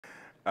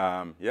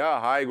Yeah,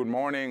 hi, good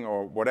morning,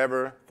 or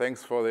whatever.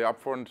 Thanks for the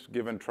upfront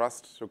given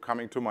trust to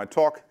coming to my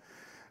talk.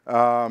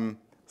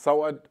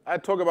 So I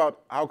talk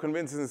about how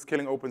convincing is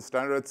killing open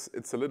standards.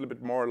 It's a little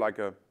bit more like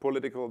a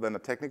political than a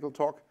technical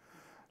talk,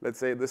 let's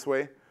say it this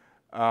way.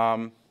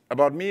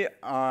 About me,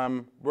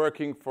 I'm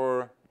working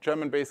for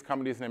German-based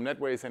companies named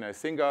Netways and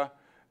Isinga.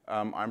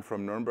 I'm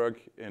from Nuremberg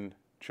in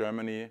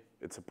Germany.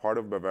 It's a part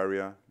of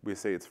Bavaria. We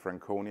say it's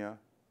Franconia.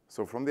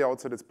 So from the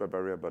outside, it's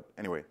Bavaria, but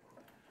anyway.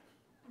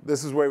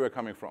 This is where we're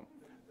coming from,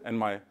 and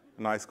my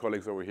nice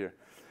colleagues over here.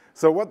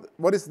 So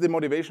what is the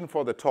motivation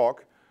for the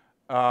talk?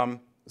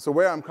 So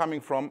where I'm coming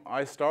from,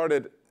 I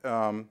started,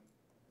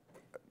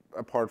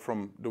 apart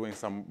from doing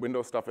some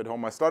Windows stuff at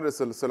home, I started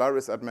as a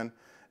Solaris admin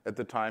at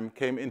the time,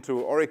 came into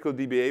Oracle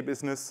DBA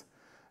business,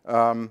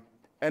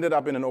 ended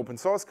up in an open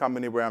source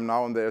company where I'm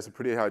now, and there's a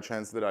pretty high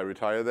chance that I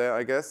retire there,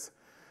 I guess.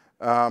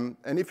 And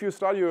if you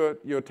start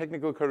your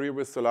technical career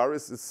with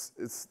Solaris,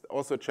 it's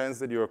also a chance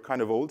that you're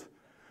kind of old.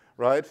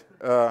 Right?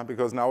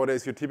 Because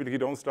nowadays you typically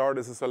don't start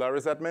as a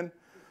Solaris admin.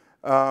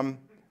 And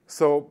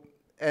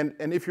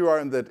if you are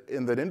in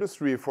that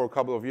industry for a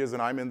couple of years,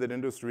 and I'm in that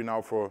industry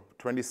now for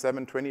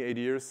 27, 28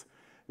 years,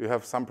 you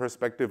have some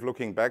perspective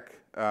looking back,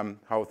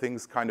 how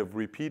things kind of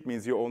repeat,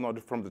 means you all know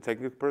from the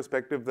technical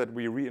perspective that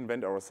we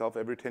reinvent ourselves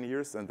every 10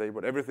 years, and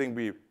everything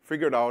we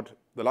figured out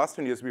the last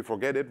 10 years, we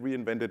forget it,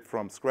 reinvent it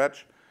from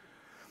scratch.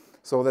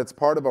 So that's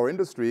part of our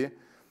industry.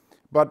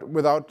 But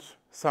without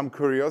some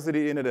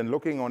curiosity in it and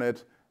looking on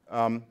it,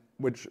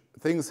 which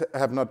things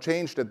have not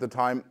changed at the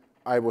time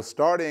I was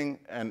starting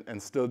and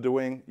still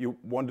doing. You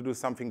want to do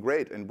something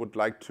great and would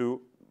like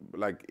to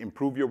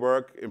improve your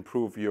work,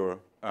 improve your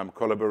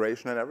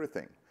collaboration and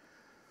everything.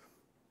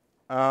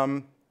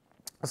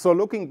 So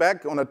looking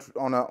back on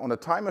a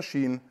time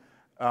machine,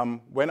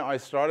 when I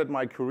started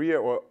my career,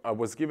 or I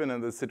was given in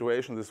this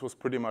situation, this was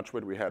pretty much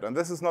what we had. And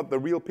this is not the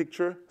real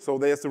picture. So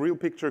there's the real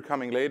picture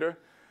coming later.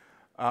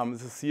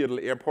 This is Seattle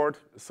Airport,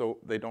 so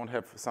they don't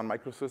have Sun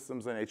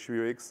Microsystems and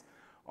HPUX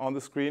on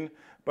the screen.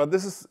 But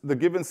this is the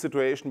given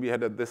situation we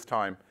had at this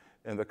time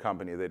in the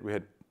company. That we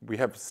had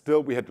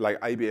like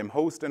IBM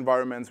host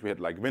environments, we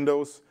had like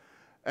Windows,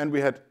 and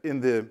we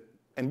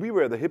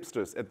were the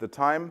hipsters at the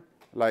time,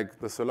 like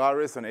the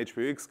Solaris and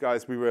HPUX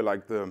guys. We were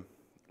like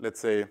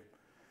let's say,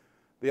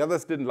 the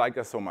others didn't like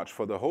us so much.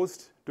 For the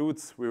host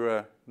dudes, we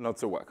were not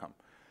so welcome.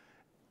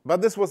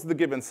 But this was the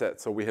given set.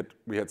 So we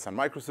had Sun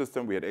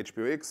Microsystem, we had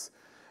HPUX.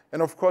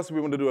 And of course, we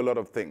want to do a lot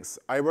of things.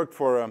 I worked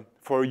for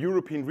a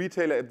European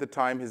retailer at the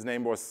time. His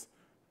name was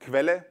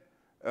Quelle.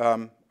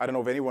 I don't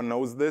know if anyone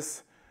knows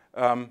this.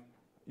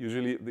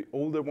 Usually the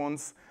older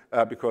ones,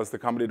 because the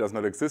company does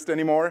not exist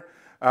anymore.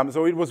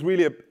 So it was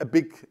really a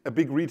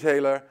big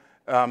retailer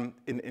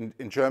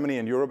in Germany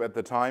and Europe at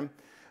the time.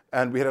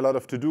 And we had a lot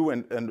of to do,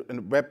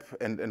 and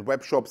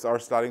web shops are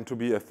starting to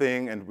be a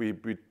thing. And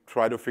we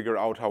try to figure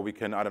out how we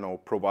can, I don't know,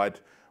 provide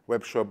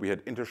web shop. We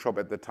had Intershop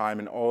at the time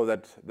and all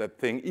that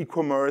thing.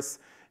 E-commerce,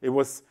 it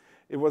was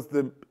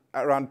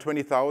around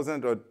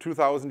 20,000 or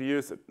 2,000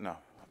 years. No,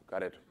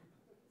 got it.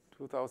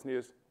 2,000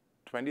 years,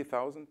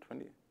 20,000,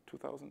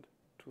 2,000,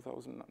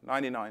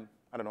 2099,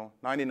 I don't know,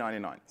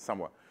 1999,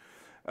 somewhere.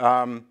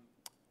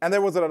 And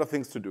there was a lot of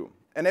things to do.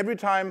 And every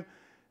time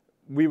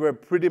we were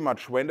pretty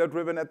much vendor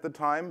driven at the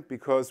time,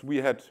 because we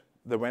had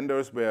the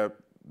vendors where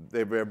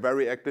they were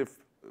very active,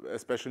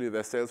 especially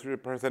their sales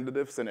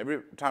representatives, and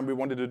every time we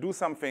wanted to do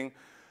something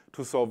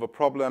to solve a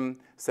problem,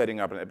 setting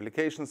up an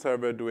application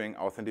server, doing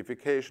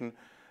authentication,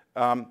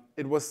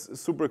 it was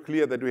super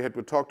clear that we had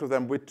to talk to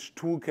them, which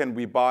tool can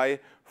we buy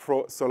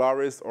for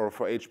Solaris or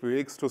for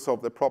HPUX to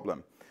solve the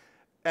problem.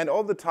 And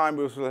all the time,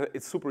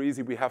 it's super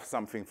easy, we have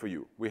something for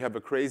you. We have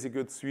a crazy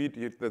good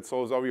suite that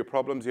solves all your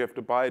problems, you have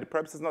to buy it.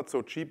 Perhaps it's not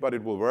so cheap, but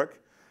it will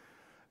work.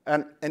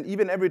 And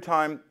even every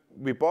time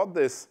we bought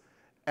this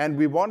and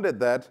we wanted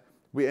that,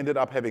 we ended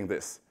up having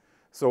this.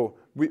 So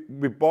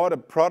we bought a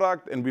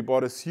product and we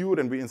bought a suite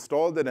and we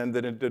installed it and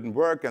then it didn't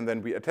work and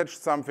then we attached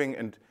something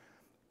and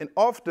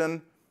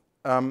often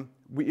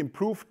we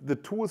improved the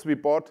tools we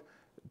bought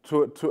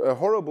to a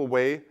horrible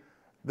way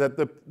that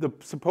the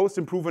supposed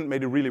improvement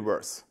made it really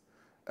worse.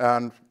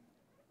 And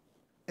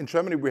in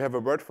Germany we have a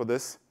word for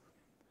this,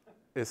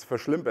 is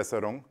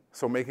Verschlimmbesserung,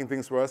 so making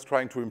things worse,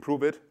 trying to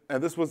improve it.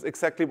 And this was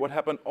exactly what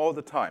happened all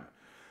the time.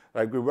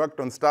 Like we worked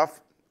on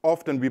stuff,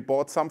 often we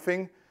bought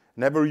something,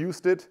 never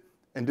used it,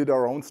 and did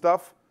our own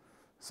stuff.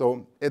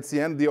 So at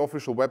the end, the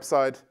official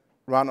website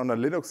ran on a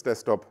Linux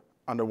desktop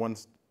under one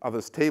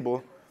other's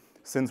table,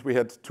 since we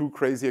had two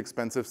crazy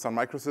expensive Sun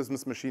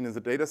Microsystems machines in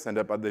the data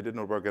center, but they did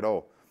not work at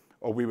all.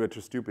 Or we were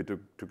too stupid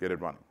to get it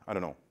running. I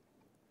don't know.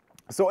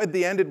 So at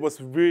the end, it was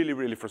really,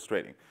 really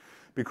frustrating,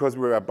 because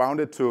we were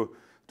bounded to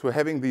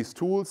having these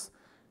tools.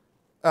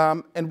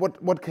 And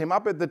what came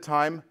up at the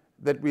time,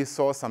 that we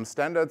saw some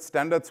standards.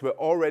 Standards were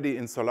already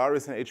in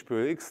Solaris and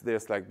HPUX.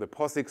 There's like the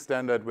POSIX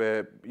standard,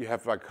 where you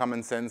have like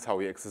common sense how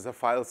you access a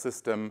file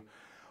system,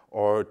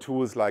 or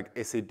tools like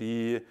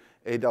SAD,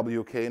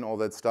 AWK, and all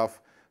that stuff.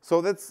 So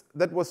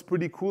that was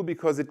pretty cool,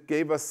 because it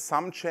gave us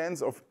some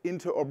chance of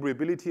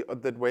interoperability.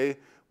 That way,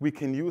 we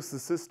can use the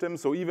system.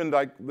 So even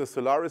like the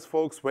Solaris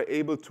folks were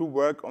able to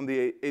work on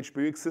the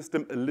HBUX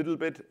system a little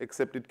bit,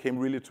 except it came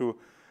really to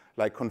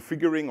like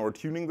configuring or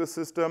tuning the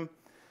system.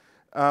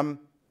 And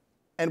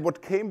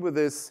what came with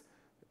this,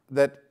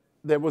 that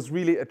there was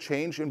really a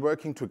change in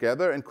working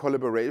together and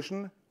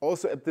collaboration.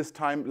 Also at this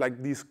time,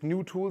 like these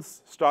new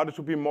tools started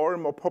to be more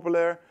and more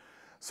popular.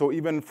 So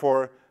even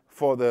for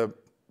the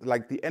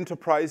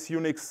enterprise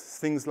Unix,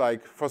 things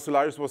like for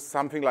Solaris was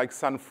something like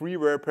Sun Free,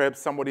 where perhaps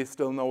somebody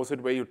still knows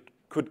it, where you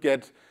could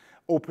get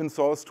open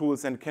source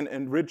tools and can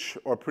enrich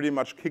or pretty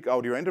much kick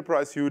out your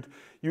enterprise. You'd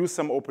use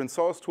some open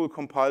source tool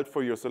compiled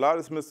for your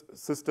Solaris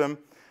system.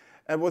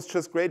 And it was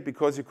just great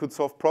because you could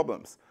solve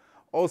problems.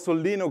 Also,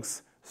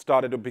 Linux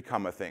started to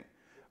become a thing.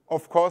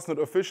 Of course, not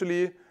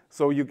officially.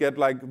 So you get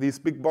like these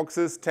big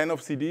boxes, 10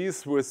 of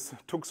CDs with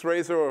Tux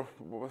Racer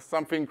or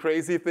something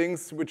crazy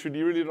things which you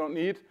really don't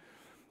need.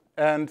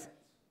 And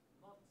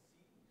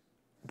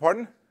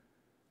pardon?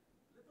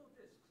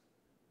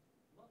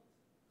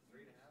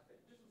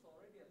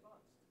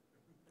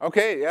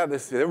 Okay, yeah,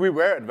 we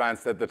were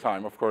advanced at the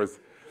time, of course.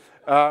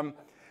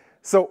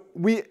 So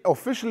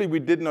officially we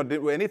did not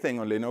do anything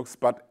on Linux,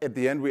 but at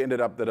the end we ended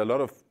up that a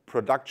lot of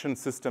production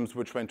systems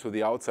which went to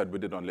the outside we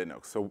did on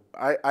Linux. So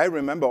I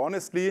remember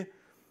honestly,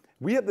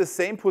 we had the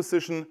same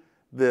position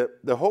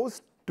the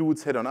host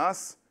dudes had on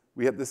us.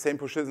 We had the same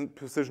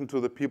position to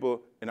the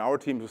people in our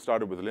team who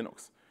started with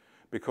Linux,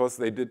 because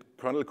they did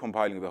kernel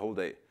compiling the whole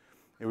day.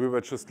 And we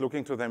were just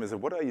looking to them and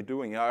said, what are you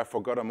doing? Yeah, I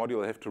forgot a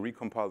module, I have to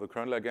recompile the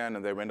kernel again.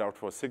 And they went out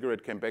for a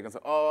cigarette, came back and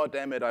said, oh,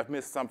 damn it, I've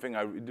missed something,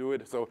 I redo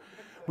it. So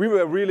we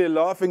were really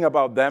laughing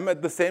about them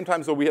at the same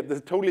time. So we had the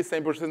totally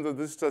same position. So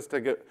this is just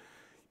like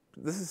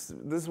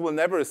this will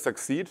never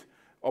succeed.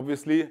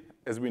 Obviously,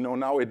 as we know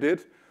now, it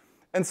did.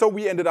 And so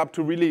we ended up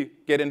to really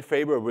get in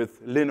favor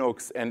with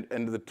Linux and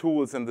the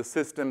tools and the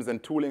systems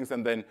and toolings.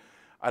 And then,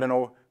 I don't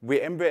know,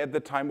 VMware at the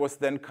time was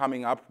then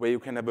coming up where you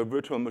can have a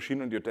virtual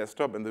machine on your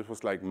desktop. And this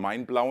was like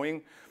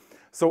mind-blowing.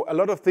 So a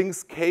lot of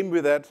things came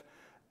with that.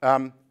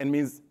 And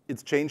means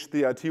it's changed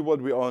the IT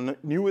world. We all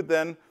knew it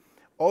then.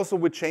 Also,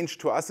 what changed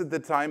to us at the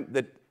time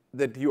that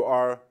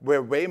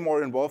we're way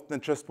more involved than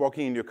just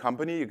working in your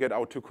company. You get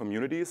out to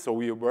communities. So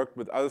we worked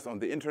with others on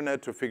the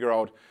internet to figure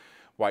out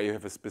why you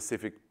have a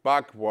specific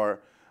bug,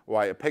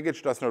 why a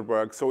package does not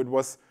work. So it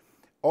was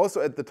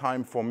also at the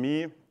time for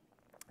me,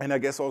 and I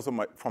guess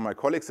also for my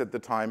colleagues at the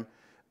time,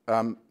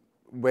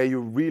 where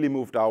you really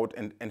moved out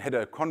and had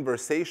a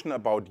conversation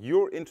about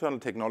your internal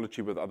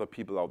technology with other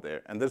people out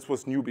there. And this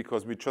was new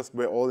because we just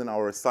were all in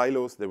our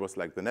silos. There was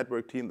like the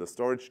network team, the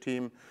storage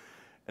team,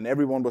 and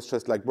everyone was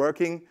just like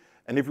working.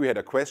 And if we had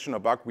a question or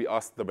bug, we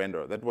asked the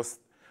vendor. That was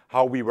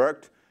how we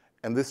worked.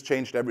 And this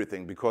changed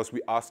everything because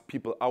we asked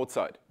people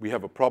outside. We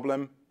have a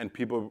problem, and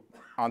people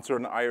answer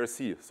an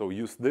IRC. So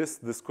use this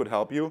could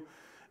help you.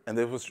 And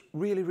it was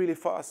really, really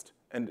fast.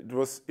 And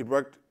it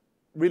worked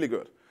really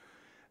good.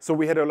 So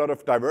we had a lot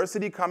of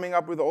diversity coming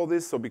up with all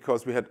this. So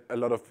because we had a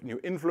lot of new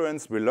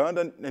influence, we learned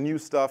a new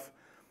stuff.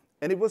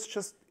 And it was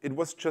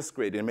just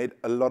great. It made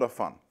a lot of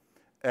fun.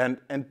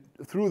 And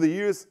through the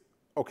years,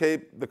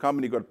 okay, the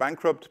company got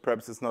bankrupt.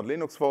 Perhaps it's not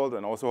Linux fault,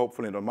 and also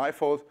hopefully not my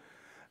fault.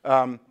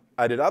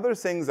 I did other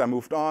things, I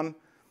moved on,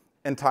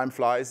 and time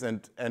flies,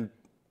 and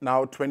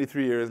now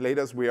 23 years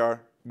later, we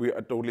are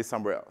totally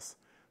somewhere else.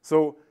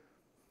 So,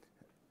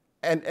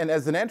 and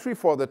as an entry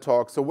for the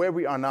talk, so where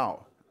we are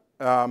now,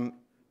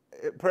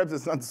 perhaps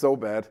it's not so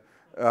bad.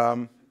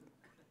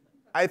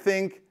 I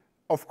think,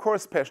 of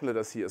course, passion led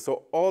us here.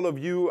 So all of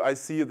you, I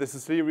see this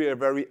is really a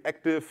very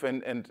active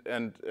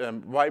and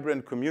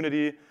vibrant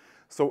community.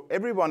 So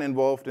everyone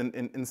involved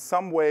in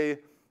some way,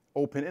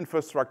 open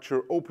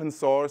infrastructure, open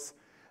source,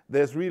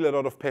 there's really a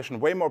lot of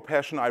passion. Way more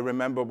passion, I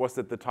remember, was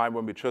at the time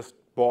when we just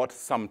bought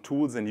some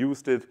tools and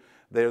used it.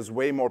 There's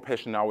way more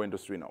passion in our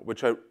industry now,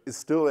 which is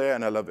still there,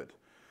 and I love it.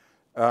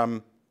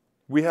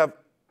 We have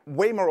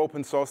way more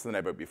open source than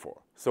ever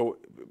before. So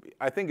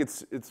I think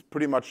it's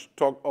pretty much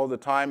talked all the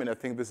time, and I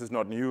think this is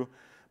not new,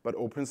 but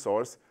open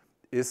source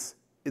it's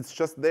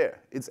just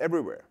there. It's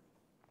everywhere.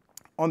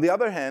 On the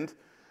other hand,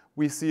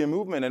 we see a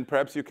movement, and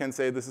perhaps you can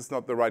say this is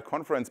not the right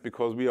conference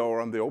because we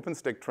are on the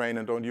OpenStack train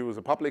and don't use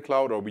a public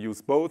cloud, or we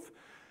use both,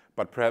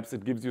 but perhaps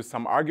it gives you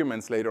some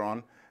arguments later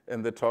on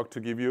in the talk to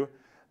give you,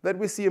 that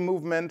we see a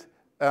movement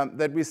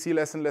that we see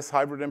less and less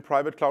hybrid and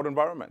private cloud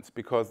environments,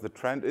 because the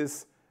trend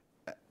is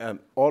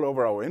all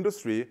over our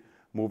industry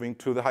moving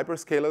to the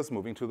hyperscalers,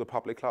 moving to the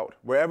public cloud.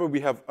 Wherever we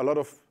have a lot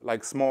of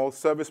like small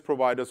service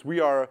providers, we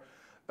are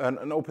an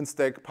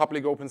OpenStack,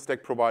 public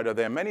OpenStack provider.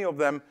 There are many of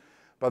them.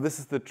 But this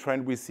is the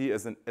trend we see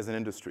as an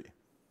industry.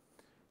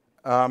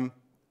 And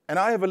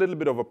I have a little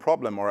bit of a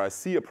problem, or I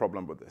see a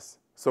problem with this.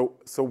 So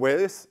where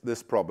is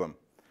this problem?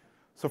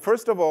 So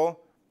first of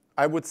all,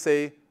 I would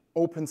say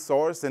open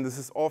source, and this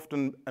is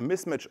often a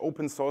mismatch.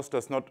 Open source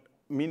does not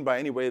mean by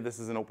any way this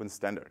is an open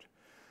standard.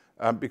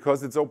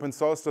 Because it's open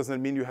source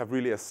doesn't mean you have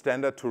really a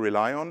standard to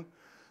rely on,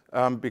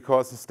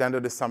 because a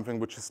standard is something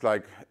which is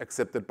like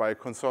accepted by a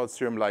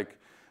consortium like,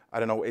 I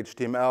don't know,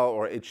 HTML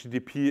or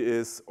HTTP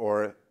is,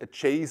 or a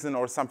JSON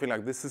or something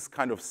like this. Is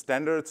kind of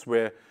standards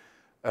where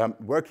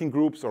working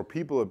groups or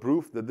people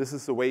approve that this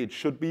is the way it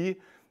should be,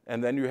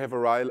 and then you have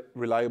a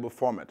reliable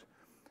format.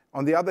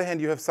 On the other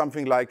hand, you have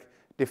something like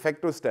de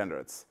facto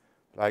standards,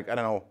 like, I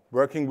don't know,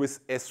 working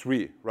with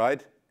S3,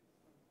 right?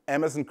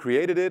 Amazon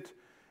created it.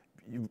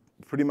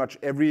 Pretty much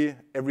every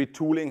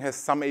tooling has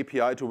some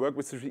API to work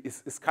with.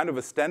 It's kind of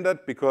a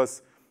standard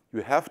because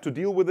you have to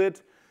deal with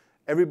it.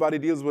 Everybody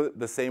deals with it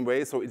the same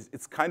way, so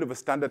it's kind of a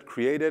standard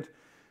created.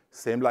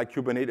 Same like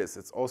Kubernetes,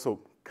 it's also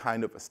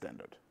kind of a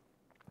standard.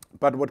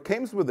 But what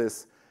comes with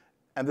this,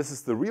 and this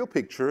is the real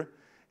picture,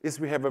 is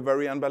we have a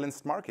very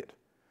unbalanced market.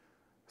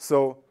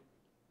 So,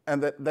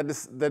 and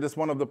that is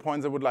one of the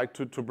points I would like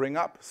to bring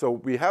up. So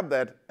we have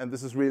that, and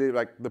this is really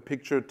like the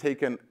picture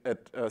taken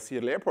at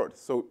Seattle Airport.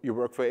 So you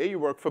work for A, you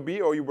work for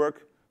B, or you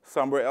work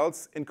somewhere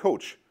else in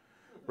coach,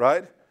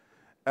 right?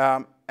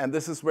 And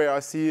this is where I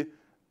see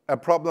a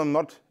problem,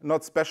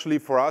 not specially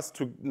for us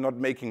to not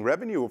making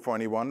revenue for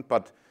anyone,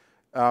 but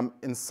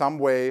in some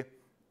way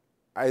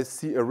I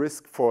see a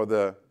risk for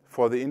the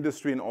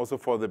industry and also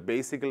for the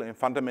basic and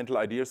fundamental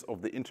ideas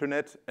of the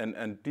internet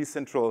and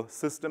decentralized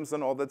systems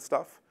and all that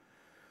stuff.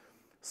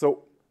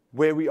 So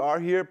where we are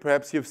here,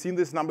 perhaps you've seen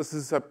these numbers.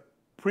 This is a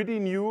pretty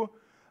new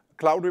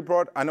cloud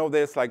report. I know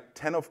there's like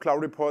 10 of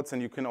cloud reports,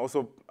 and you can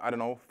also, I don't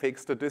know, fake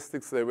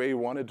statistics the way you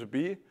want it to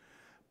be.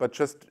 But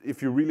just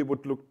if you really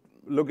would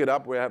look it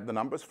up, where I have the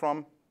numbers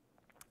from,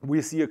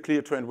 we see a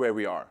clear trend where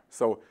we are.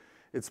 So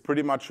it's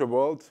pretty much a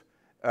world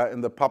in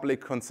the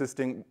public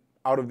consisting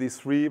out of these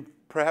 3,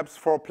 perhaps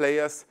 4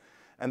 players.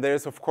 And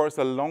there's, of course,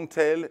 a long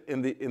tail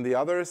in the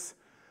others.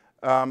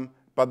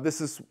 But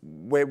this is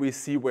where we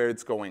see where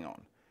it's going on.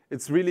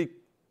 It's really,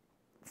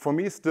 for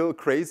me, still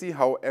crazy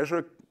how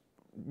Azure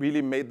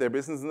really made their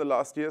business in the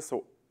last year.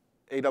 So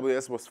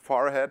AWS was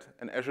far ahead,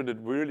 and Azure did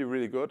really,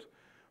 really good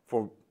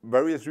for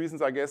various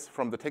reasons, I guess.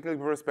 From the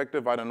technical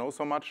perspective, I don't know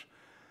so much.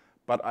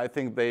 But I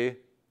think the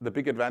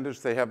big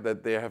advantage they have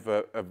that they have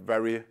a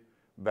very,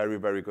 very,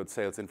 very good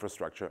sales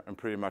infrastructure and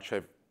pretty much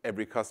have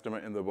every customer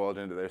in the world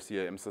into their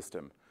CRM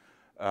system.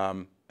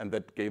 And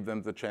that gave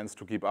them the chance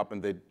to keep up,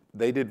 and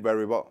they did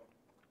very well.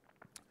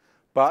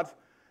 But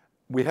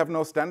we have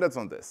no standards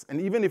on this. And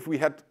even if we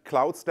had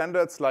cloud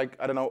standards like,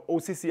 I don't know,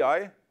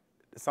 OCCI.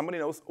 Somebody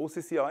knows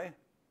OCCI?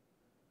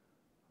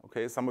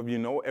 Okay, some of you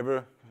know,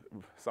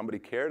 somebody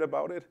cared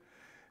about it.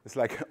 It's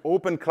like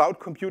open cloud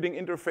computing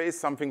interface,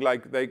 something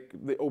like the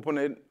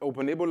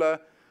OpenEbula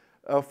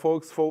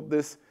folks fold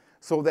this.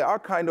 So there are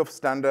kind of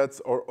standards,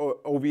 or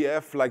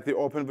OVF, like the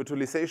Open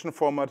Virtualization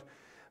Format.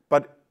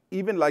 But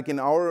even like in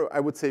our, I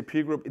would say,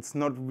 peer group, it's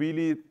not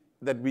really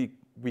that we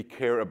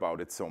care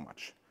about it so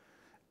much.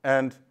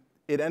 And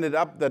it ended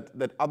up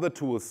that other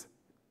tools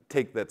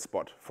take that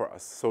spot for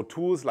us. So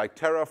tools like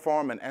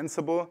Terraform and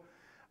Ansible,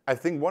 I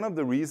think one of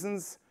the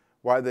reasons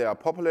why they are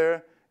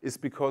popular is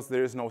because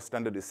there is no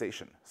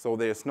standardization. So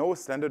there's no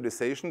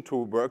standardization to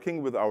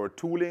working with our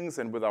toolings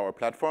and with our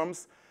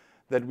platforms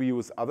that we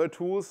use other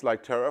tools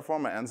like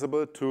Terraform or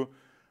Ansible to,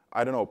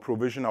 I don't know,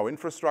 provision our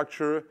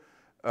infrastructure.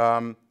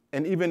 And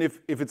even if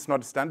it's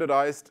not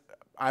standardized,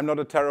 I'm not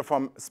a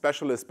Terraform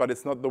specialist, but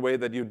it's not the way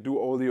that you do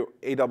all your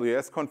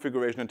AWS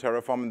configuration in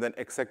Terraform and then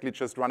exactly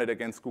just run it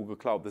against Google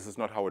Cloud. This is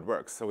not how it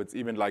works. So it's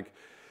even like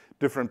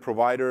different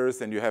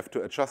providers, and you have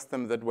to adjust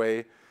them that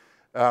way.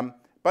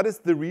 But it's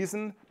the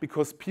reason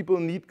because people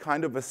need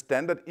kind of a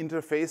standard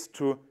interface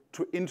to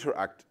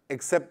interact,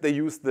 except they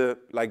use the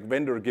like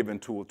vendor-given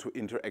tool to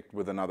interact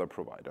with another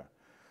provider.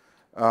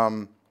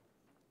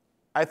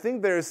 I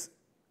think there's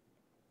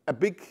a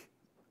big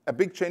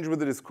change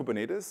with it is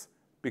Kubernetes,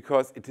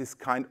 because it is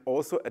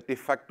also a de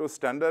facto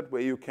standard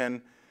where you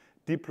can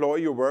deploy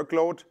your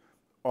workload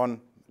on,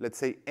 let's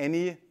say,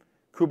 any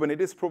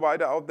Kubernetes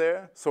provider out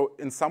there. So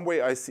in some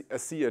way, I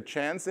see a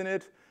chance in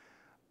it.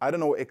 I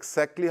don't know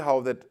exactly how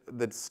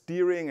that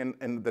steering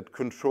and that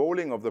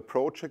controlling of the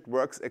project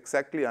works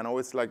exactly. I know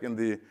it's like in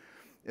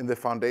the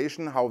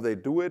foundation, how they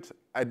do it.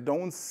 I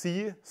don't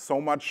see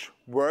so much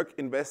work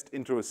invest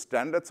into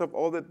standards of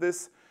all of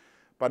this,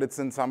 but it's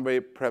in some way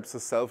perhaps a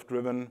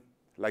self-driven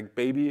like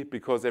baby,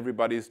 because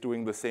everybody is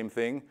doing the same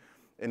thing,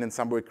 and in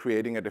some way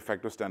creating a de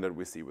facto standard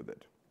we see with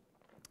it.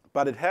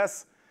 But it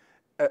has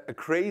a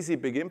crazy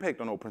big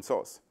impact on open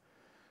source.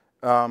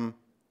 And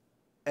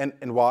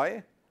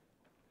why?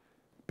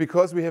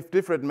 Because we have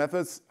different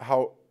methods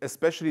how,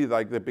 especially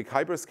like the big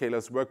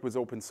hyperscalers, work with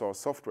open source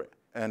software.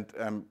 And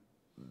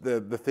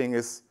the thing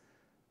is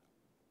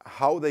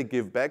how they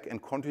give back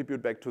and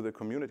contribute back to the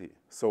community.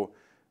 So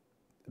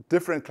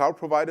different cloud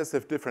providers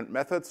have different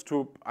methods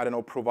to, I don't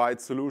know, provide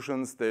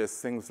solutions. There's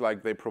things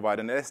like they provide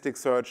an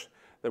Elasticsearch.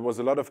 There was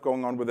a lot of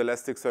going on with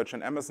Elasticsearch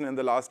and Amazon in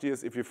the last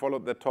years, if you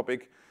followed that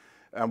topic,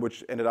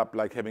 which ended up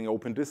like having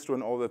open distro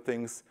and all the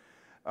things.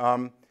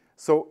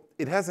 So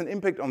it has an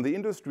impact on the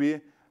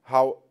industry,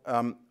 how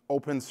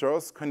open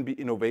source can be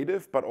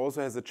innovative, but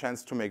also has a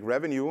chance to make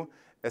revenue,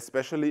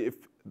 especially if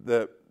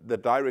the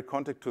direct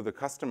contact to the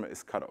customer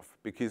is cut off,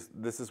 because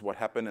this is what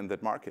happened in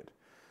that market.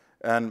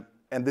 And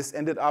And this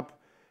ended up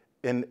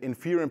in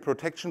fear and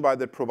protection by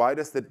the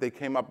providers that they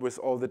came up with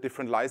all the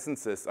different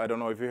licenses. I don't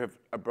know if you have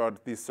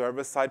about these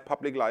server-side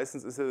public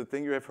licenses. Is it a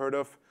thing you have heard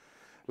of?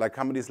 Like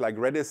companies like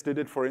Redis did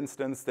it, for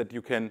instance, that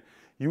you can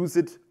use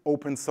it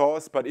open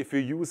source, but if you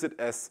use it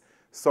as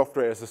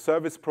software as a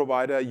service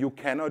provider, you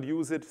cannot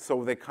use it.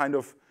 So they kind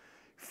of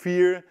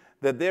fear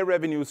that their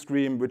revenue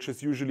stream, which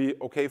is usually,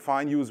 okay,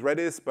 fine, use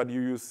Redis, but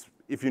you use,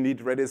 if you need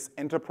Redis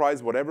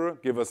Enterprise, whatever,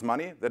 give us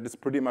money. That is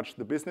pretty much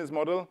the business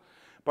model.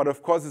 But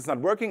of course, it's not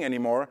working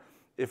anymore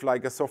if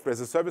like a software as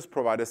a service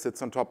provider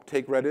sits on top,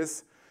 take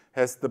Redis,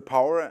 has the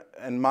power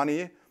and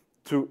money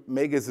to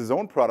make it his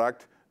own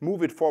product,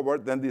 move it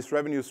forward, then this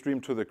revenue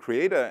stream to the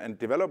creator and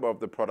developer of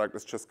the product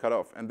is just cut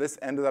off. And this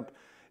ended up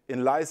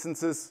in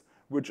licenses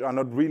which are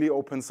not really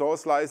open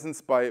source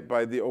licensed by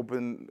the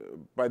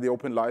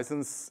open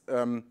license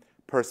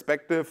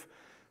perspective.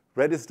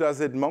 Redis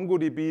does it,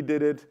 MongoDB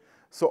did it.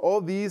 So all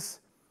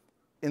these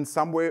in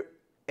some way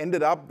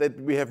ended up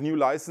that we have new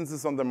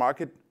licenses on the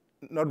market.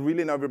 Not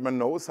really everyone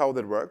knows how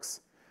that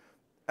works.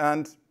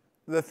 And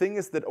the thing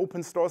is that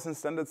open source and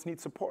standards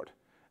need support.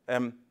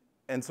 And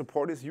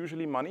support is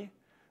usually money.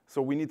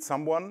 So we need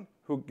someone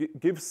who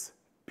gives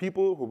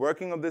people who are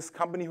working on this,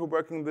 company who are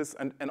working on this,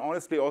 and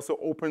honestly also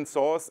open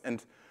source.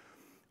 And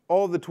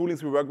all the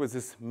toolings we work with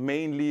is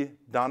mainly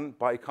done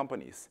by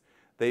companies.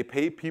 They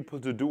pay people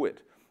to do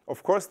it.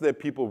 Of course, there are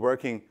people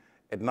working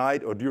at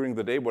night or during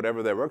the day,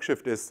 whatever their work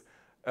shift is,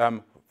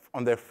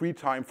 on their free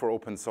time for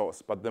open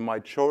source. But the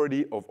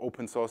majority of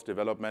open source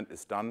development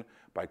is done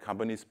by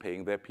companies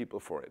paying their people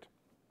for it.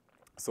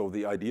 So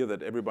the idea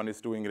that everyone is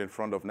doing it in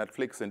front of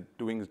Netflix and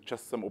doing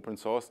just some open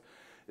source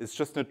is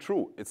just not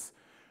true. It's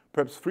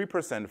perhaps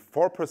 3%,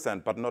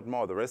 4%, but not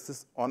more. The rest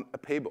is on a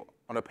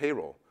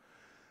payroll.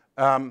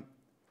 And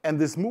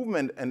this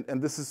movement,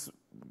 and this is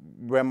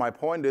where my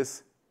point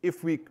is,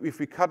 if we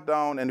cut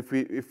down and if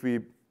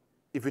we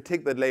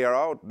take that layer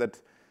out,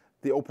 that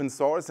the open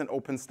source and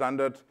open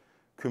standard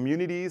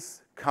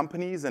communities,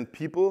 companies, and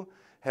people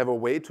have a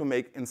way to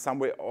make, in some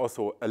way,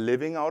 also a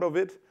living out of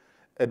it,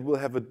 it will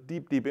have a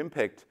deep, deep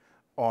impact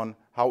on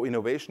how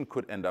innovation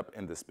could end up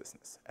in this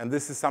business. And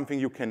this is something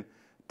you can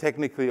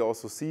technically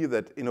also see,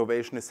 that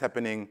innovation is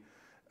happening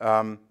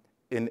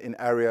in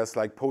areas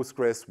like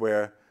Postgres,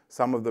 where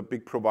some of the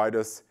big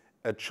providers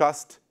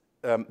adjust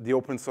the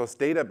open source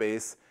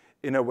database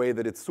in a way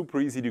that it's super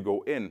easy to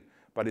go in,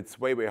 but it's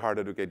way, way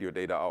harder to get your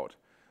data out.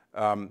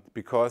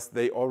 Because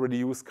they already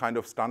use kind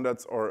of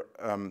standards or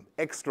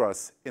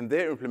extras in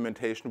their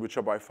implementation, which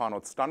are by far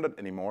not standard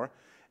anymore.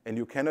 And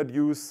you cannot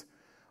use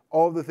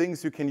all the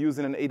things you can use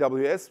in an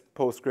AWS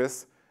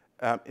Postgres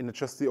in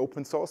just the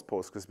open source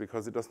Postgres,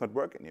 because it does not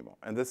work anymore.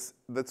 And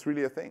that's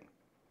really a thing.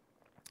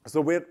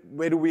 So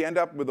where do we end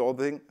up with all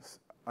the things?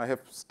 I have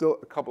still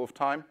a couple of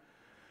time.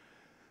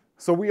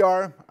 So we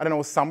are, I don't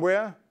know,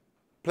 somewhere,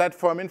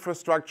 platform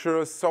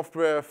infrastructure,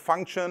 software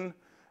function.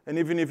 And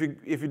even if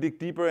you dig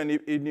deeper and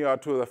you are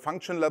to the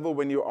function level,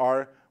 when you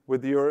are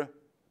with your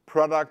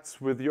products,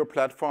 with your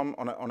platform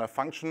on a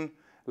function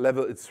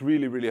level, it's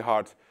really, really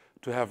hard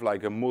to have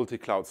like a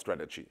multi-cloud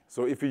strategy.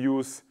 So if you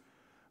use,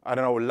 I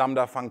don't know,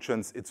 Lambda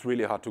functions, it's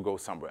really hard to go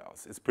somewhere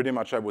else. It's pretty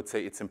much, I would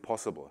say, it's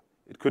impossible.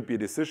 It could be a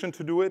decision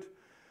to do it,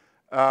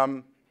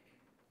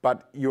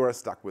 but you are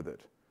stuck with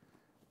it.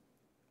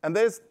 And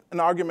there's an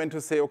argument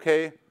to say,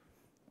 okay,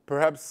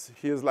 perhaps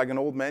here's like an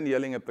old man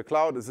yelling at the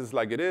cloud. This is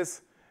like it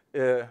is.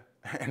 And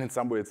in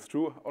some way it's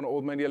true, an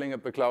old man yelling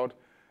at the cloud.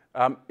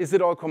 Is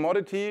it all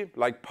commodity,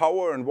 like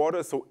power and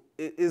water? So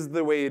it is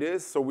the way it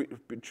is. So we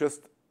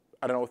just,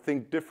 I don't know,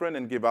 think different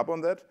and give up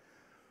on that.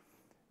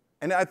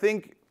 And I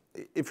think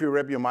if you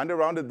wrap your mind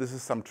around it, this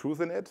is some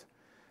truth in it.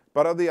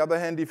 But on the other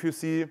hand, if you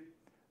see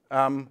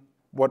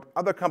what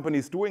other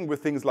companies doing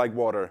with things like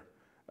water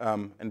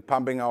and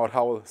pumping out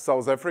how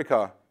South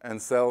Africa and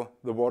sell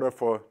the water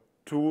for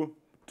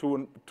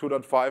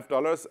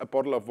 $2.5 a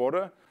bottle of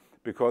water,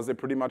 because they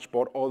pretty much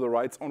bought all the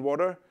rights on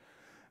water.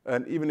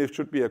 And even if it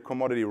should be a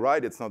commodity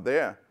right, it's not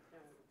there.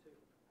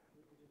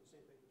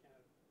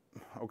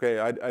 Okay,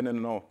 I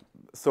don't know.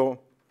 So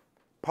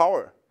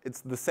power,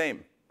 it's the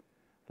same.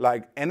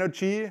 Like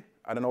energy,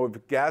 I don't know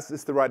if gas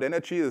is the right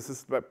energy. This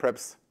is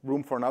perhaps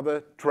room for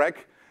another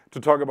track to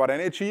talk about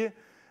energy.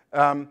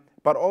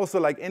 But also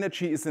like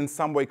energy is in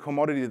some way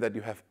commodity that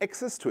you have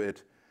access to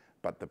it.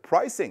 But the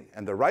pricing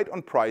and the right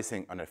on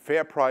pricing, on a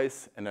fair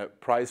price and a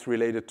price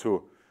related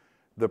to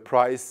the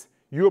price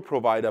your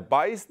provider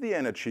buys the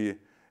energy,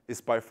 is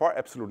by far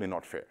absolutely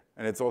not fair.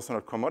 And it's also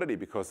not commodity,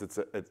 because it's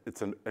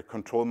a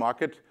control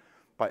market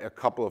by a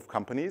couple of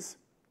companies.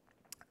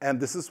 And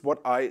this is what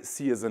I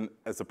see as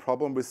a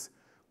problem with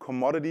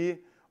commodity,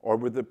 or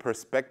with the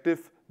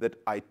perspective that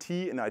IT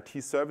and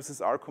IT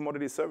services are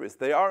commodity service.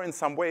 They are in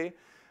some way,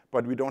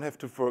 but we don't have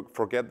to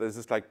forget that this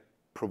is like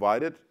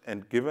provided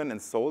and given and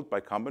sold by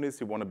companies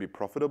who want to be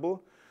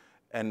profitable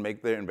and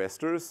make their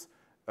investors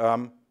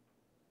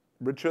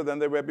richer than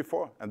they were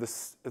before. And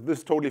this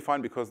is totally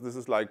fine, because this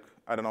is like,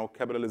 I don't know,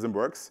 capitalism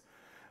works.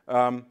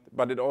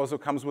 But it also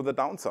comes with a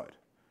downside.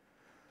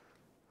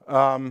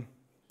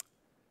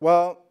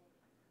 Well,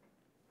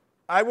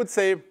 I would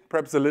say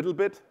perhaps a little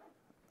bit.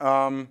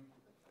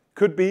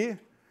 Could be.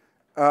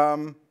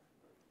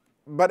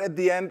 But at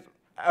the end,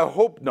 I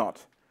hope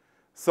not.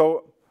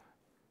 So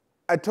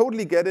I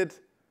totally get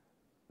it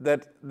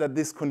that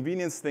this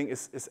convenience thing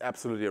is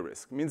absolutely a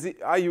risk. I mean,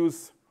 I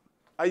use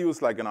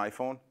like an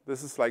iPhone.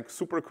 This is like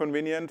super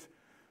convenient.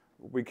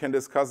 We can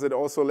discuss it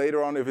also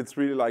later on if it's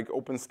really like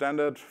open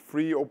standard,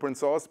 free, open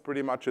source.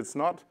 Pretty much it's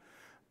not.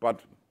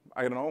 But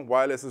I don't know,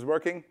 wireless is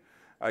working.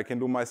 I can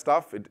do my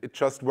stuff. It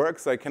just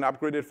works. I can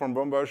upgrade it from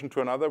one version to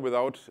another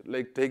without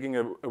like taking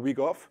a week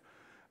off.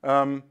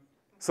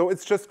 So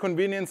it's just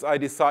convenience. I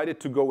decided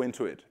to go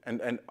into it.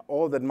 And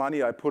all that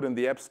money I put in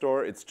the App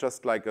Store, it's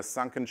just like a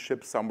sunken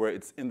ship somewhere.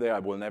 It's in there. I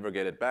will never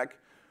get it back.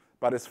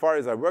 But as far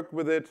as I worked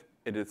with it,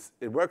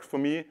 it works for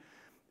me.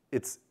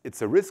 It's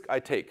a risk I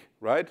take,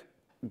 right?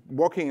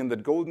 Walking in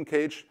that golden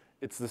cage,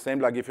 it's the same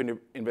like if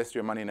you invest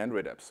your money in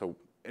Android apps. So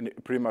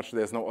pretty much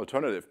there's no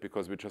alternative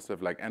because we just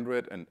have like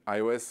Android and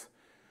iOS.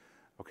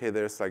 Okay,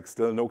 there's like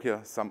still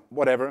Nokia, some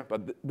whatever,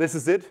 but this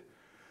is it,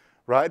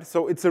 right?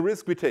 So it's a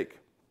risk we take.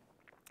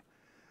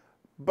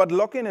 But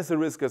lock-in is a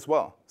risk as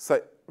well.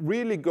 So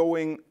really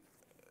going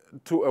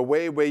to a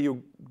way where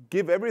you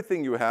give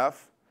everything you have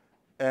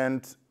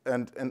and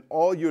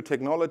all your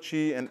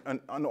technology and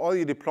all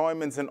your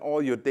deployments and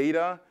all your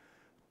data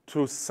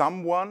to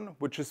someone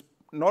which is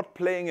not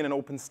playing in an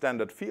open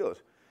standard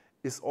field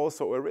is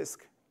also a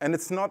risk. And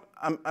it's not,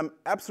 I'm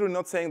absolutely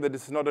not saying that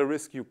this is not a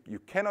risk you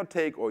cannot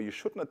take or you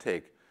should not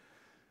take.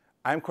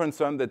 I'm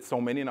concerned that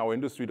so many in our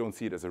industry don't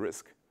see it as a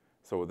risk.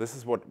 So this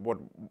is what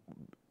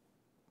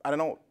I don't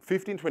know,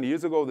 15, 20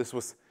 years ago, this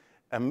was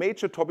a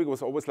major topic,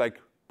 was always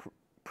like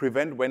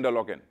prevent vendor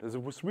lock-in. This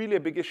was really a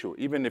big issue.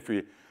 Even if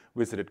we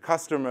visited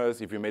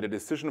customers, if we made a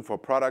decision for a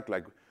product,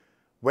 like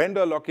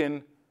vendor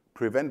lock-in,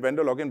 prevent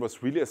vendor lock-in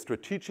was really a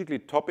strategically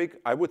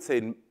topic, I would say,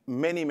 in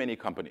many, many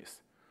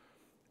companies.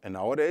 And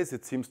nowadays,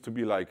 it seems to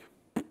be like,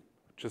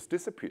 just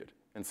disappeared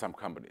in some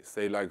companies.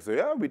 They like say,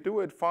 yeah, we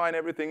do it, fine,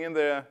 everything in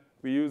there,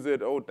 we use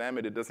it, oh, damn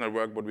it, it does not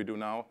work what we do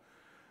now.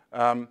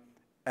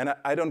 And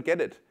I don't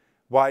get it.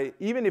 Why,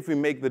 even if we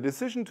make the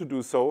decision to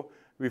do so,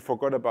 we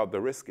forgot about the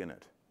risk in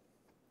it.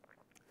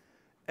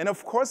 And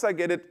of course, I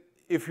get it.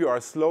 If you are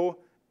slow,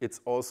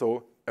 it's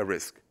also a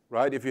risk,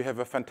 right? If you have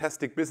a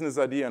fantastic business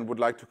idea and would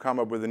like to come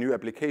up with a new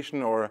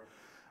application or,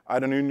 I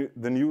don't know,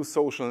 the new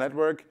social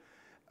network,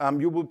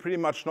 you will pretty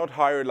much not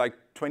hire like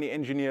 20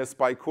 engineers,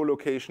 buy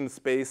co-location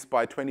space,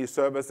 buy 20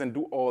 servers, and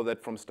do all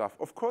that from stuff.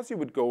 Of course, you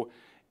would go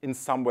in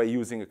some way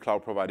using a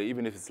cloud provider,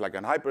 even if it's like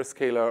an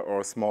hyperscaler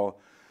or a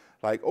small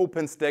like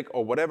OpenStack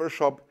or whatever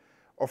shop.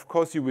 Of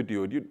course you would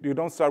do it. You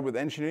don't start with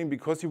engineering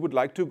because you would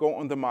like to go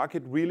on the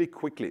market really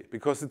quickly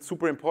because it's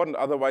super important.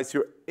 Otherwise,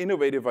 your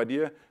innovative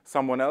idea,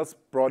 someone else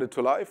brought it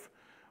to life,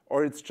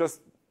 or it's just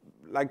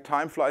like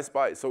time flies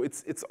by. So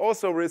it's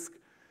also a risk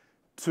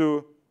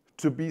to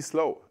be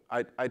slow.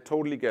 I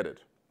totally get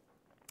it.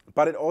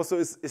 But it also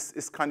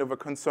is kind of a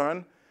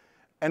concern.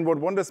 And what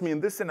wonders me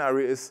in this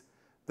scenario is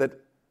that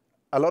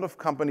a lot of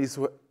companies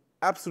who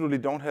absolutely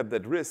don't have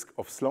that risk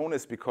of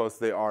slowness because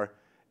they are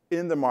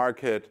in the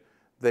market,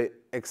 they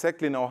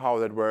exactly know how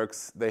that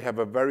works, they have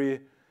a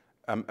very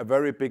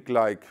big,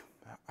 like,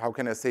 how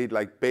can I say it,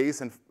 like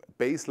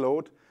base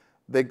load,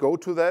 they go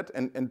to that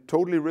and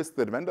totally risk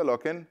that vendor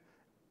lock-in,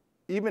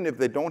 even if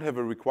they don't have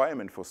a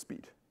requirement for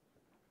speed.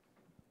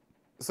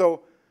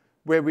 So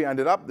where we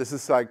ended up, this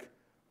is like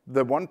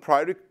the one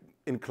priority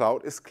in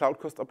cloud is cloud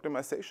cost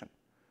optimization.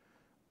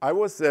 I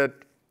was at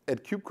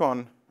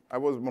KubeCon,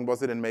 when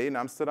was it, in May in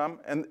Amsterdam,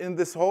 and in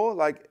this whole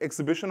like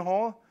exhibition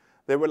hall,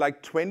 there were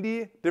like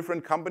 20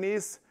 different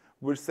companies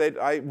which said,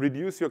 I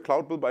reduce your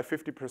cloud bill by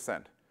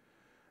 50%.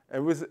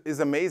 It's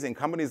amazing.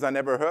 Companies I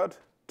never heard.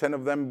 10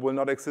 of them will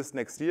not exist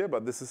next year,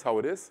 but this is how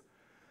it is.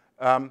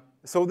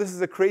 So this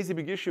is a crazy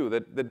big issue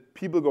that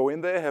people go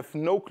in there, have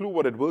no clue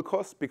what it will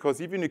cost,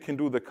 because even you can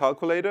do the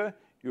calculator,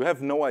 you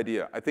have no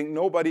idea. I think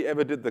nobody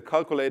ever did the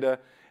calculator,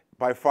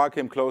 by far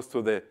came close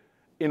to the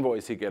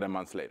invoice you get a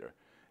month later.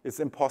 It's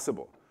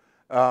impossible.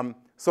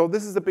 So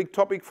this is a big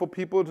topic for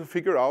people to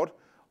figure out,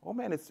 oh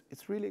man,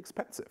 it's really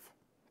expensive.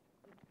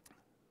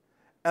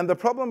 And the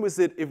problem with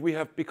it, if we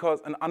have, because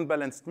an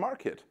unbalanced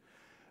market,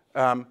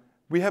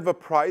 we have a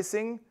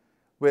pricing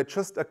where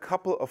just a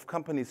couple of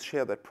companies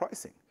share that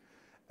pricing.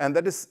 And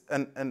that is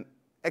an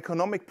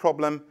economic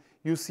problem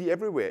you see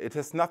everywhere. It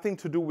has nothing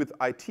to do with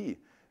IT.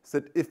 It's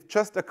that if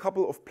just a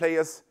couple of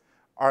players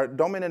are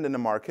dominant in the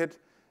market,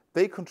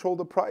 they control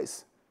the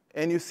price.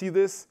 And you see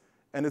this,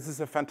 and this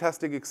is a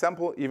fantastic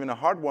example, even a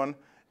hard one,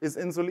 is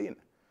insulin.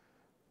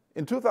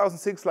 In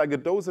 2006, like a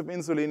dose of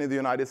insulin in the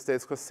United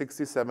States cost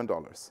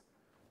 $67.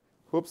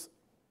 Whoops.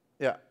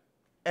 Yeah.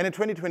 And in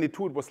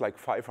 2022, it was like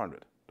 $500.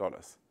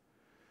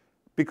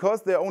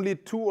 Because there are only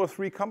 2 or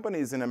 3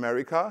 companies in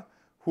America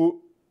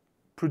who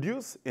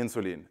produce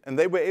insulin. And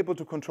they were able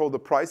to control the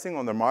pricing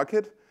on the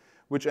market,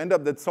 which ended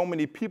up that so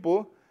many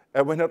people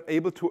were not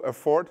able to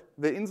afford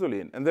the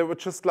insulin. And they were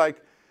just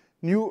like,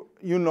 new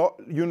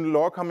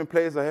law come in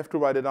place. I have to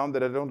write it down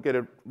that I don't get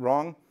it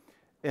wrong.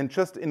 And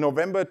just in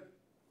November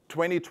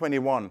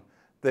 2021,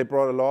 they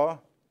brought a law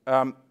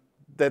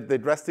that they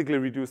drastically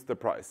reduced the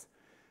price.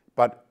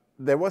 But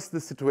there was the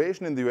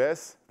situation in the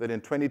US that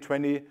in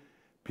 2020,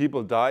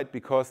 people died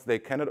because they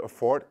cannot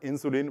afford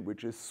insulin,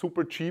 which is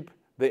super cheap.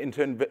 The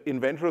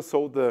inventor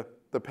sold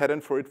the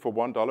patent for it for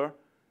 $1.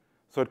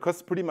 So it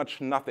costs pretty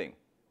much nothing.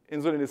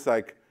 Insulin is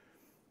like,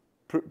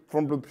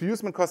 from the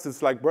producement cost,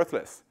 it's like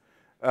worthless.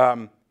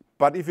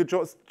 But if you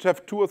just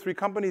have 2 or 3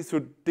 companies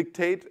who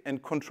dictate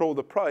and control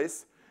the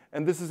price,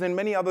 and this is in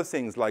many other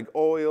things like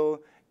oil,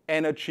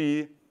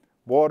 energy,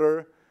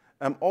 water,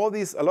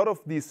 a lot of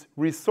these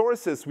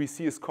resources we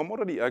see as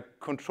commodity are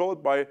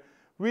controlled by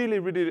really,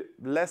 really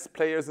less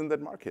players in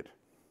that market.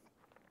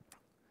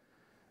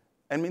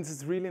 And means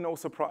it's really no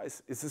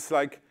surprise. It's just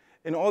like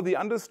in all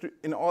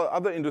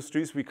other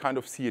industries, we kind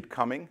of see it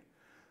coming.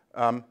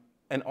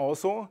 And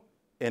also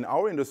in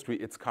our industry,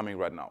 it's coming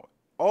right now.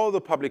 All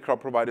the public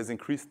cloud providers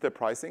increased their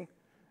pricing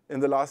in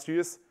the last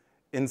years.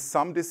 In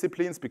some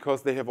disciplines,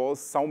 because they have all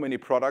so many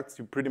products,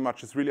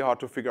 it's really hard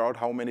to figure out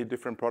how many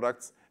different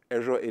products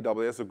Azure,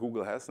 AWS, or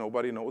Google has.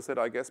 Nobody knows it,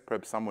 I guess,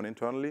 perhaps someone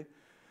internally.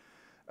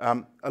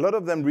 A lot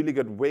of them really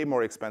got way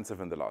more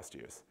expensive in the last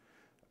years.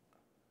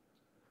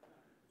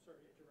 Sorry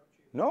to interrupt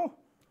you. No.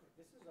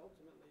 This is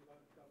ultimately about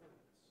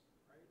governance,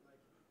 right?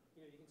 Like,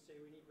 you know, you can say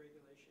we need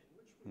regulation,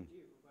 which we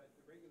do, but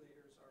the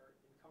regulators are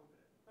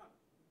incompetent, not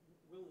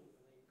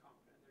willingly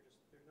incompetent.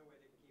 There's no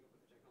way they can keep up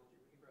with the technology.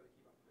 We can barely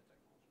keep up with the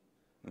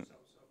technology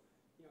ourselves.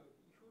 So, you know,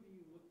 who do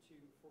you look to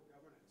for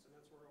governance? And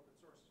that's where open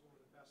source is one of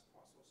the best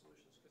possible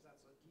solutions, because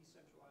that's a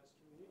decentralized,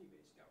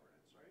 community-based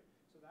governance, right?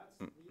 So that's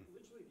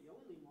literally the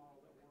only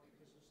model that works,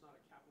 because it's not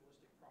a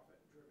capitalistic,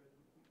 profit-driven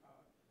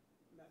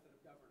method of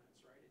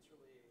governance, right? It's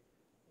really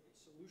a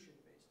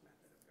solution-based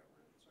method of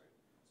governance, right?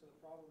 So the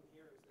problem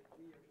here is that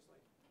we are just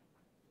like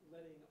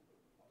letting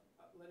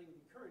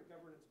the current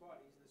governance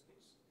bodies, in this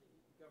case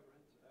the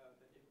government that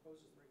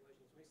imposes the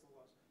regulations, makes the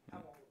laws,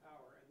 have all the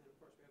power, and then of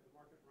course we have the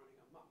market running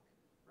amok,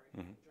 right?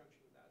 In conjunction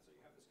with that, so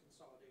you have this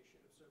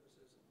consolidation of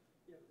services. And,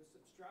 you know, this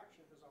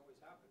abstraction has always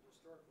happened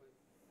historically.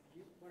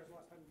 When was the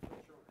last time you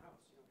built your own house?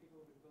 You know, people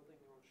have been building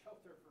their own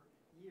shelter for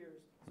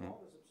years. So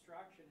all this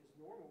abstraction is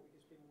normal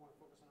because people want to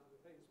focus on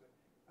other things. But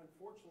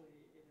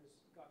unfortunately, it has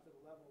got to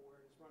the level where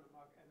it's run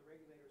amok, and the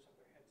regulators have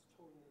their heads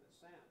totally in the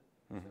sand.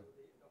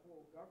 So the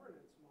whole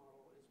governance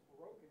model is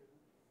broken,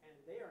 and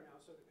they are now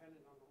so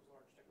dependent on those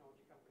large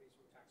technology companies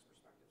from tax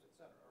perspectives, et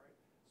cetera, right?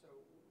 So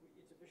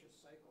it's a vicious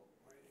cycle,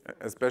 right?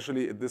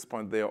 Especially at this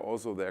point, they are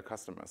also their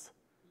customers.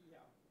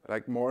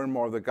 Like more and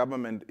more, the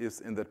government is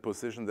in that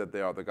position that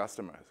they are the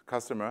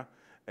customer,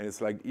 and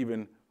it's like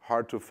even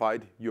hard to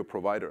fight your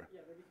provider.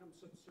 Yeah, they become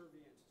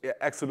subservient. Yeah,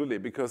 absolutely,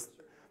 because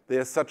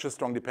there's such a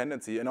strong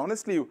dependency. And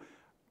honestly,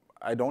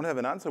 I don't have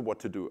an answer what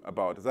to do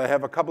about it. I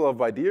have a couple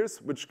of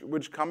ideas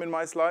which come in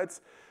my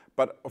slides,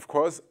 but of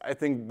course, I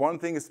think one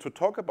thing is to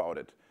talk about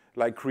it,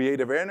 like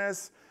create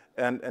awareness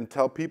and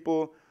tell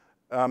people.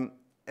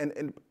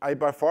 And I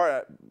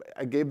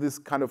gave this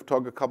kind of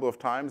talk a couple of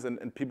times,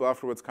 and people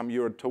afterwards come,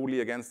 you're totally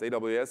against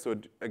AWS or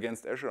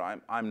against Azure.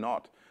 I'm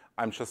not.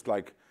 I'm just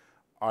like,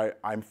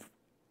 I'm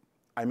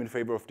in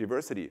favor of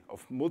diversity,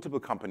 of multiple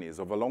companies,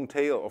 of a long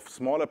tail, of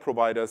smaller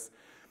providers.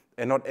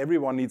 And not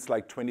everyone needs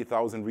like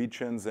 20,000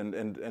 regions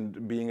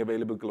and being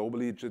available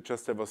globally.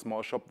 Just have a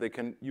small shop. They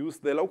can use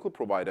their local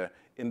provider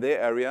in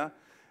their area.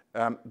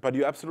 But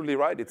you're absolutely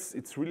right.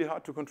 It's really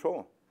hard to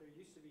control.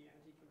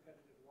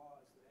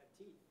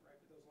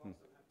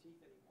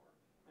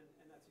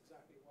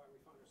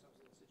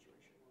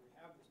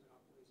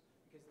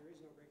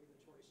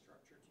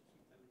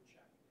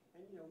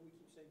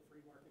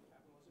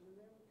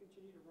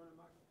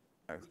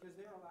 Because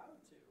they're allowed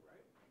to,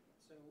 right?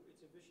 So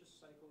it's a vicious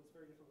cycle. It's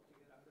very difficult to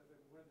get out of.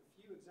 And one of the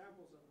few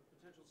examples of a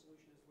potential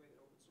solution is the way that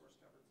open source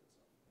governs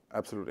itself.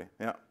 Absolutely,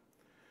 yeah.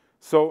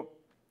 So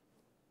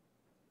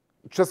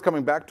just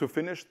coming back to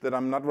finish, that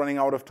I'm not running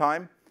out of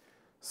time.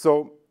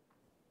 So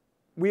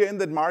we are in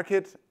that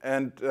market,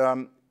 and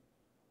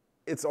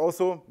it's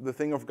also the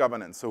thing of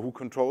governance. So who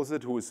controls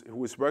it, who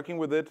is working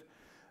with it.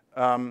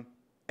 And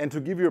to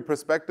give you a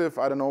perspective,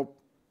 I don't know,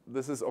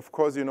 this is, of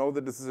course, you know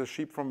that this is a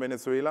sheep from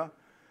Venezuela.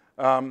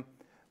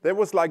 There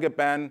was like a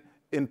ban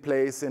in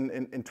place in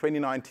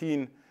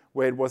 2019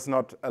 where it was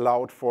not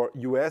allowed for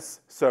US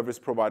service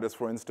providers,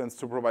 for instance,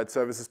 to provide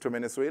services to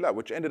Venezuela,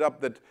 which ended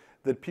up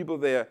that people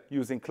there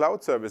using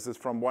cloud services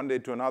from one day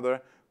to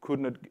another could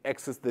not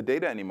access the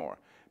data anymore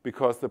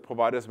because the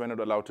providers were not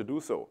allowed to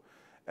do so.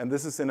 And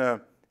this is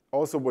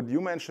also what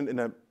you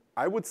mentioned,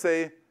 I would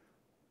say,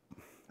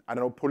 I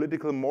don't know,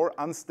 political, more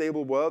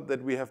unstable world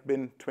that we have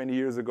been 20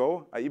 years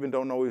ago. I even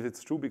don't know if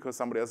it's true because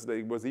somebody else said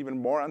it was even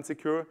more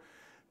insecure.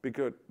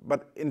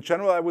 But in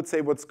general, I would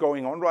say what's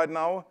going on right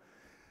now,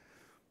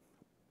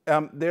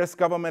 there's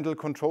governmental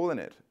control in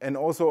it. And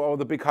also all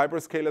the big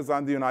hyperscalers are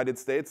in the United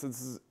States.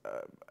 It's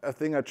a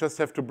thing I just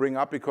have to bring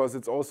up because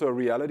it's also a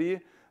reality.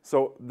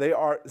 So they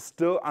are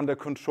still under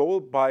control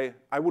by,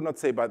 I would not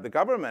say by the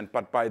government,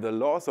 but by the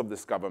laws of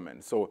this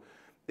government. So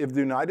if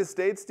the United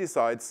States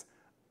decides,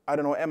 I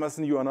don't know,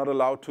 Amazon, you are not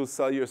allowed to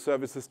sell your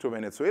services to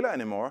Venezuela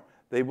anymore,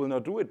 they will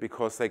not do it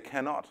because they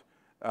cannot.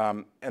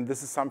 And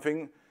this is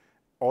something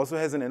also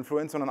has an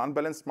influence on an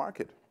unbalanced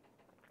market.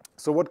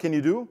 So what can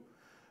you do?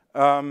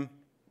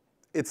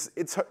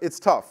 It's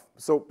tough.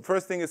 So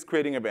first thing is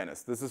creating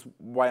awareness. This is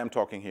why I'm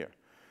talking here.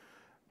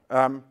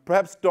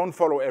 Perhaps don't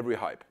follow every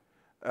hype.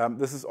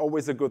 This is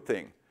always a good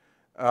thing.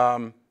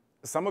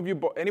 Some of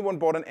you, anyone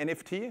bought an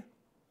NFT?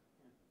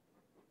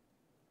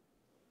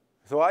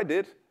 So I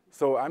did.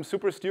 So I'm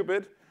super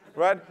stupid,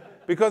 right?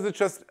 Because it's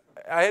just,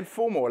 I had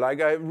FOMO. Like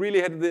I really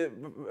had the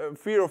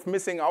fear of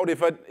missing out.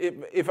 If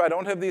I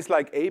don't have these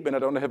like ape, and I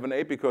don't have an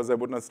ape because I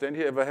would not stand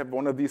here. If I have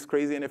one of these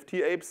crazy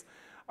NFT apes,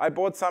 I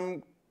bought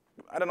some,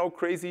 I don't know,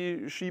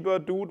 crazy Shiba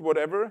dude,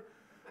 whatever,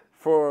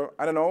 for,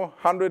 I don't know,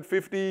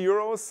 150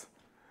 euros.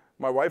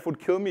 My wife would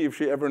kill me if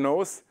she ever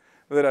knows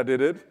that I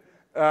did it.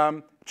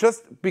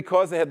 Just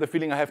because I had the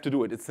feeling I have to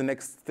do it. It's the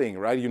next thing,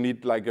 right? You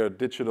need like a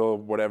digital,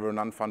 whatever,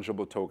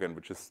 non-fungible token,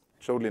 which is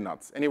totally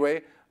nuts.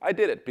 Anyway, I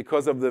did it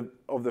because of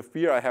the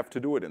fear I have to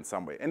do it in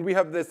some way. And we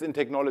have this in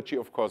technology,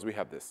 of course, we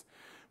have this.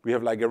 We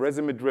have like a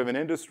resume-driven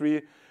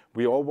industry.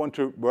 We all want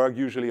to work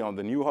usually on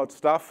the new hot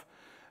stuff.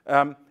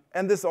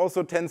 And this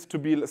also tends to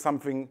be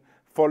something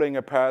following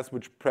a path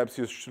which perhaps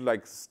you should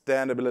like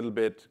stand up a little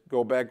bit,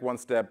 go back one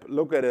step,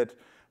 look at it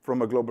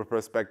from a global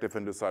perspective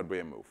and decide where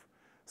you move.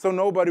 So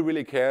nobody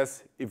really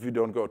cares if you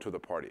don't go to the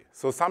party.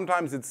 So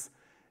sometimes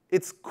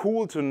it's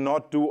cool to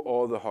not do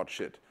all the hot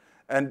shit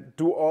and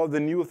do all the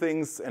new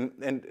things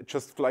and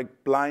just like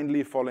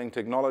blindly following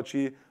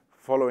technology,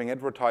 following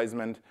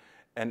advertisement,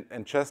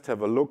 and just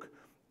have a look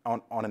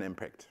on an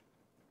impact.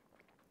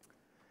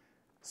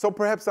 So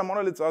perhaps some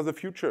monoliths are the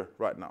future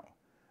right now.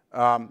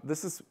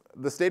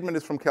 The statement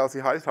is from Kelsey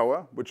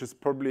Hightower, which is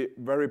probably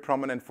very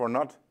prominent for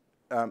not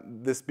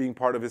this being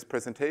part of his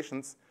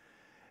presentations.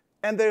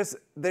 And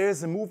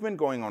there's a movement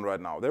going on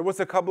right now. There was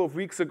a couple of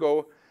weeks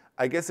ago,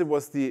 I guess it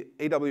was the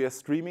AWS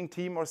streaming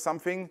team or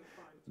something,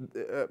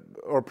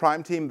 or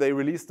Prime team, they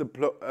released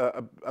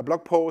a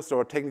blog post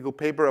or a technical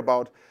paper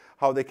about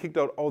how they kicked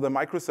out all their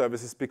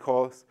microservices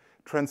because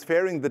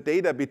transferring the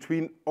data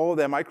between all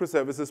their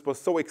microservices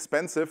was so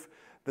expensive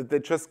that they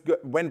just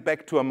went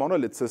back to a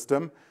monolith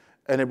system.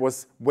 And it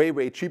was way,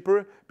 way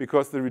cheaper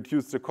because they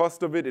reduced the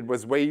cost of it. It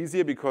was way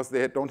easier because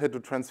they don't have to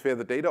transfer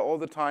the data all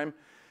the time.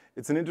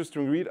 It's an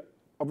interesting read.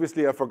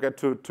 Obviously, I forget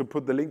to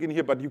put the link in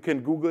here, but you can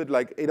Google it,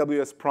 like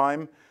AWS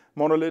Prime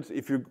monolith.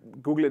 If you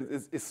Google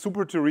it, it's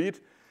super to read.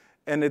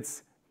 And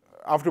it's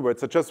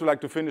afterwards. I just would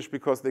like to finish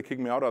because they kick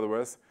me out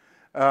otherwise.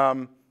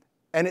 And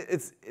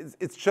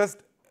it's just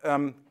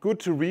good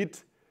to read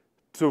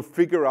to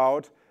figure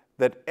out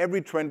that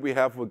every trend we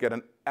have will get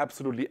an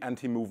absolutely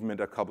anti-movement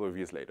a couple of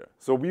years later.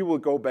 So we will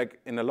go back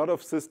in a lot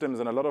of systems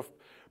and a lot of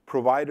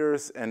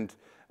providers and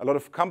a lot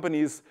of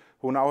companies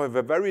who now have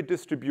a very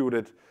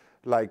distributed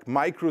like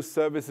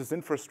microservices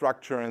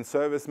infrastructure and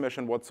service mesh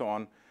and what's so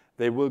on.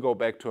 They will go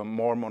back to a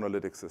more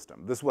monolithic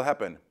system. This will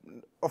happen.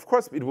 Of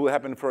course, it will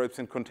happen for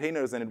in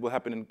containers, and it will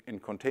happen in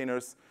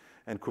containers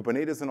and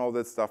Kubernetes and all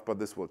that stuff, but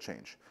this will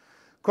change.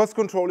 Cost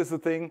control is the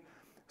thing.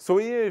 So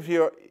if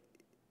you're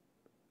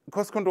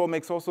cost control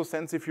makes also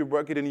sense if you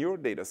work it in your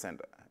data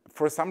center.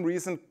 For some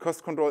reason,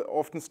 cost control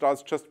often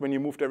starts just when you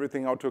moved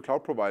everything out to a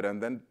cloud provider,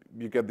 and then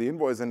you get the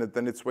invoice, and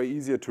then it's way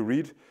easier to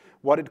read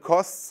what it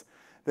costs.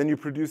 Then you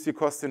produce your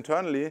costs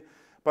internally,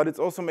 but it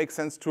also makes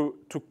sense to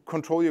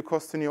control your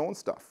costs in your own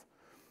stuff.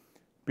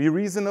 Be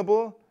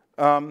reasonable.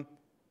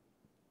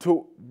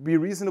 To be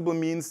reasonable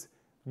means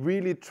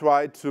really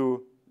try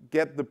to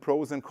get the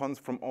pros and cons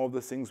from all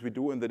the things we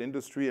do in that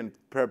industry, and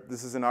perhaps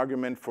this is an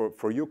argument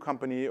for your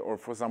company or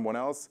for someone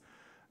else.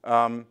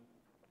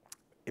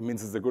 It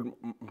means it's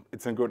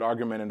a good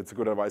argument and it's a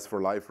good advice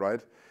for life,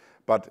 right?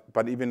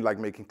 But even like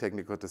making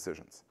technical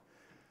decisions.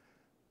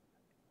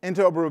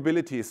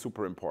 Interoperability is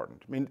super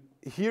important. I mean,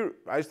 here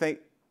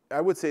I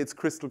would say it's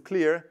crystal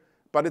clear,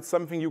 but it's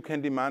something you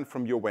can demand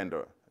from your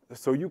vendor.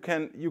 So you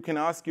can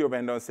ask your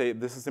vendor and say,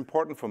 this is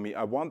important for me,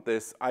 I want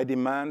this, I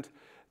demand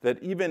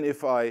that even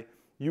if I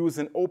use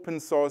an open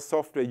source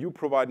software, you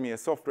provide me a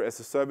software as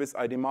a service,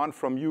 I demand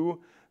from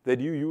you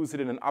that you use it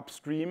in an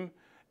upstream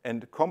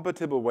and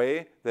compatible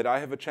way that I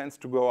have a chance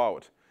to go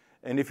out.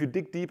 And if you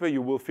dig deeper,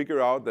 you will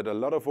figure out that a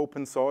lot of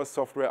open source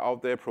software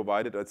out there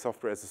provided as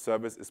software as a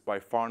service is by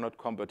far not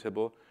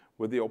compatible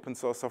with the open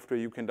source software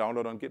you can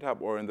download on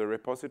GitHub or in the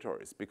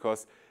repositories,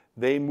 because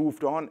they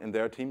moved on in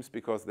their teams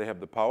because they have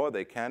the power,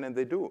 they can, and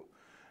they do.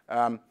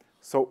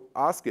 So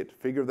ask it,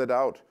 figure that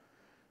out.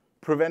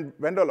 Prevent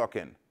vendor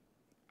lock-in.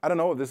 I don't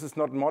know, this is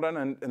not modern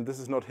and this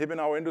is not hip in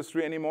our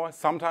industry anymore.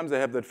 Sometimes I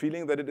have that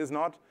feeling that it is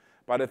not,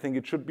 but I think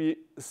it should be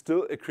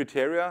still a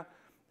criteria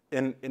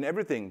in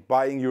everything.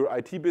 Buying your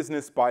IT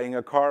business, buying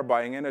a car,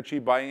 buying energy,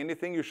 buying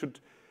anything, you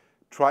should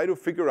try to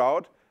figure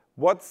out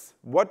what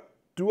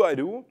do I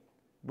do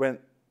when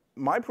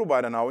my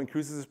provider now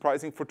increases his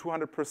pricing for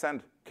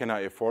 200%. Can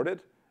I afford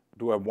it?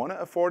 Do I want to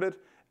afford it?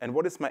 And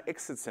what is my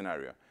exit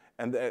scenario?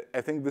 And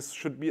I think this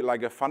should be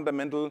like a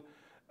fundamental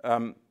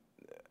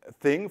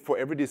thing for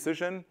every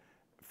decision.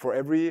 for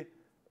every,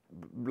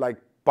 like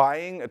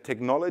buying a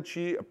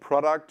technology, a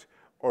product,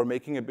 or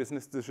making a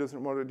business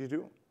decision, what do you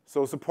do?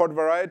 So support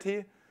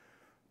variety,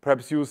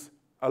 perhaps use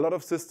a lot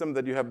of systems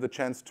that you have the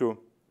chance to,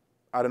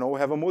 I don't know,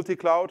 have a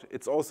multi-cloud.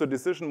 It's also a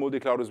decision.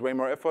 Multi-cloud is way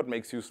more effort,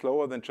 makes you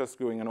slower than just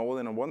going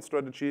all-in on one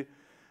strategy,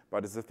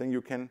 but it's a thing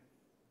you can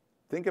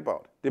think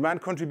about.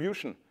 Demand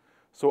contribution.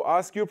 So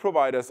ask your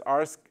providers,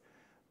 ask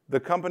the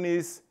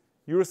companies,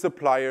 your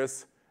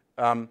suppliers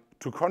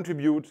to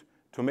contribute,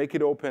 to make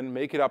it open,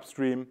 make it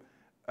upstream,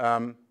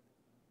 and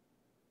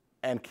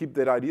keep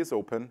their ideas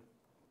open.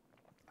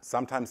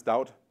 Sometimes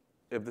doubt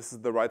if this is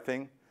the right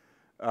thing.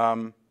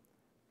 And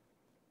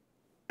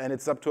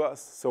it's up to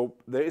us. So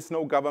there is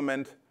no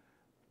government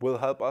will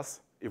help us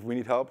if we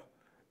need help.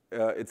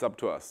 It's up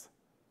to us,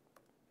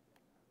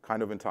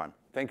 kind of in time.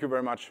 Thank you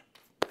very much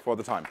for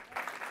the time.